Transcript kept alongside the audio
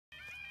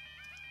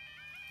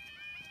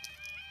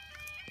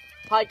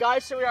Hi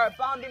guys, so we are at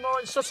Barnby, Moor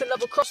and Sutton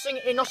level crossing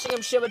in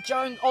Nottinghamshire with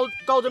Joe and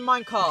Golden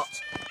Minecart.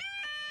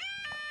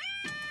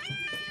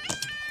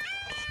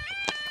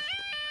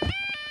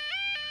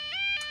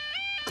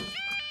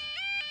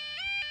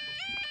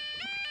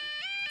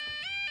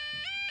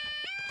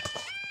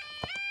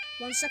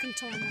 One second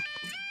timer.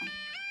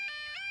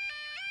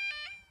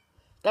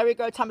 There we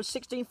go, time is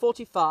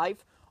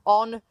 16:45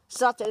 on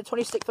Saturday the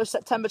 26th of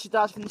September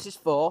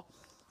 2004.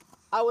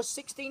 Hour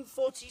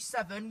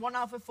 16:47, 1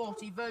 hour for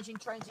 40, Virgin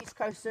Trains East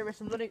Coast service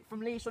from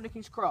Leeds to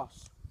King's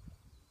Cross.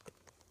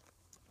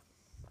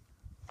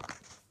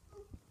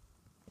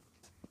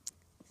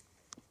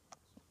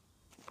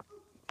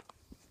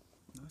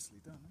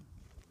 Nicely done,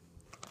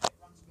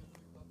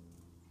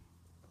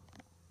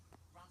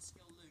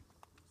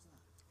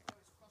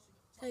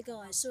 Hey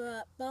guys, so we're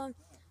at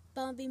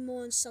Barnby,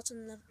 Moor and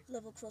Sutton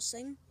level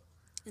crossing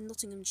in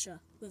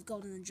Nottinghamshire with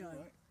Golden and Joe.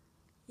 Right.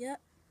 Yeah.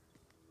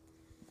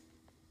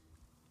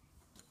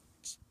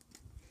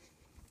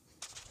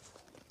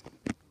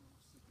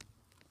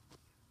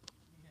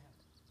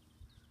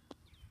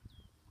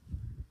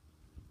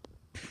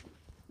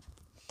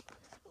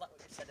 Like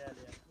what you said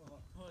earlier.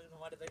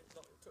 Why did they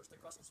not touch the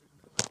crossing so we can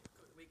come at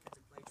the weekends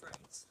and play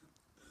trains?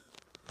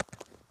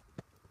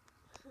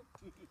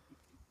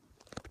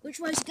 Which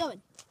way is it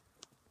going?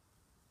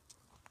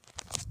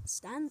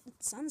 Stand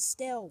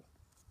still.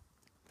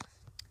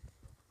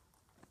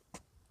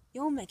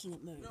 You're making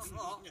it move. No, I'm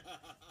not.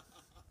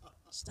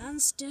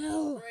 Stand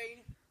still.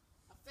 Green.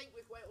 I think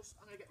with Wales,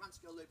 I'm going to get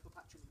Ranskill Loop up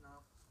actually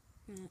now.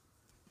 Yeah.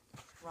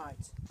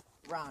 Right.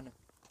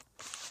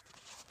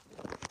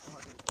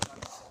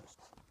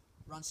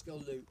 Ranskill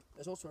Loop.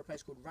 There's also a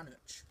place called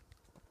Rannoch.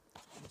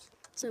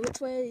 So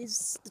which way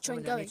is the train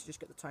I going? need to just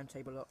get the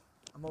timetable up.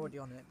 I'm already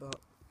on it, but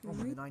I'm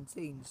on the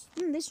 19s.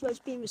 This road's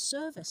being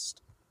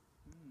resurfaced.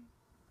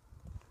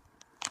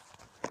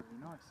 Very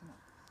nice, isn't it?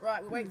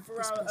 Right, we're waiting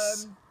for our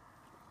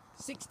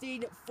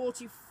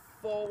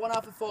 16:44, 1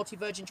 hour for 40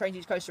 Virgin Trains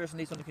East Coast service and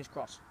Leeds to King's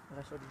Cross. As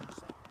I already just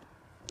said.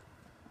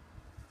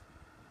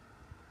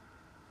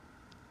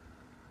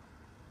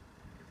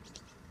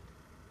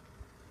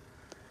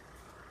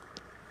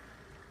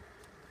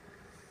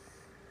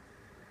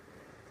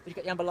 Did you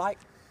get the amber light?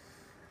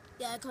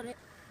 Yeah, I got it.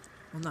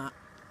 On that?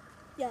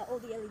 Yeah, all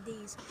the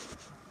LEDs.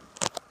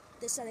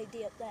 This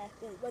LED up there,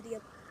 where the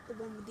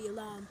one with the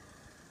alarm.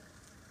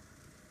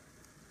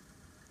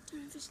 I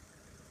don't know if it's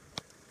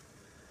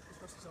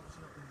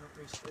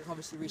It's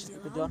obviously recently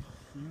been done.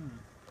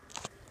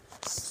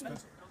 I'll set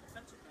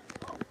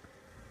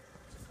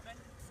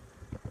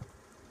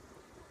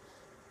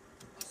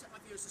my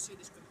viewers to see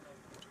this quickly.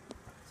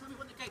 Tell me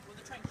when the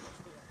train comes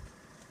here.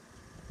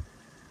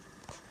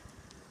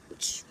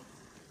 which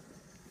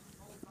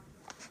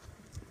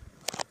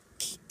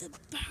keep the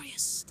barrier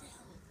still.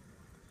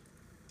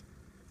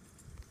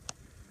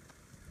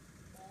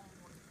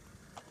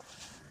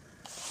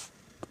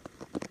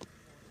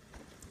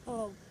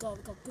 Oh god,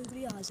 we've got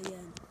googly eyes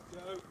again.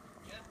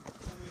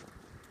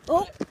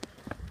 Oh!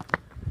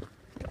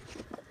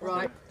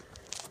 Right.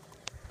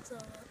 So,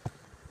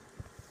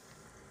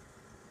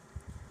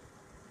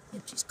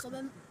 yep, she's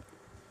coming.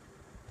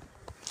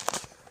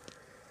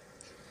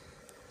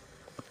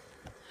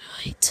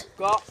 Right.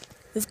 Got.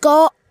 We've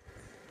got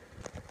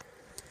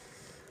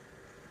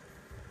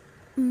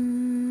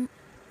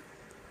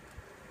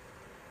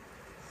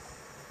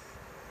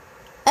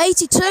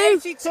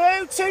 82,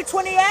 82,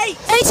 228.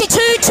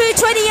 82,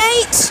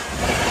 228,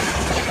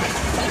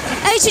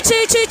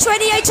 82,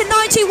 228 to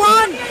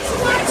 91,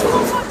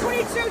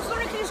 122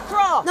 to King's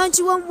Cross.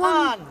 91,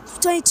 1,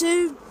 And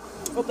 22,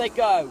 up they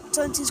go.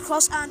 20's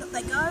cross, and up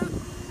they go.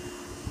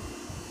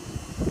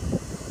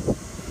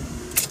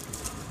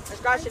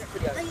 Let's go to the next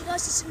video. Thank you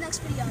guys, to see you next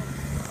video.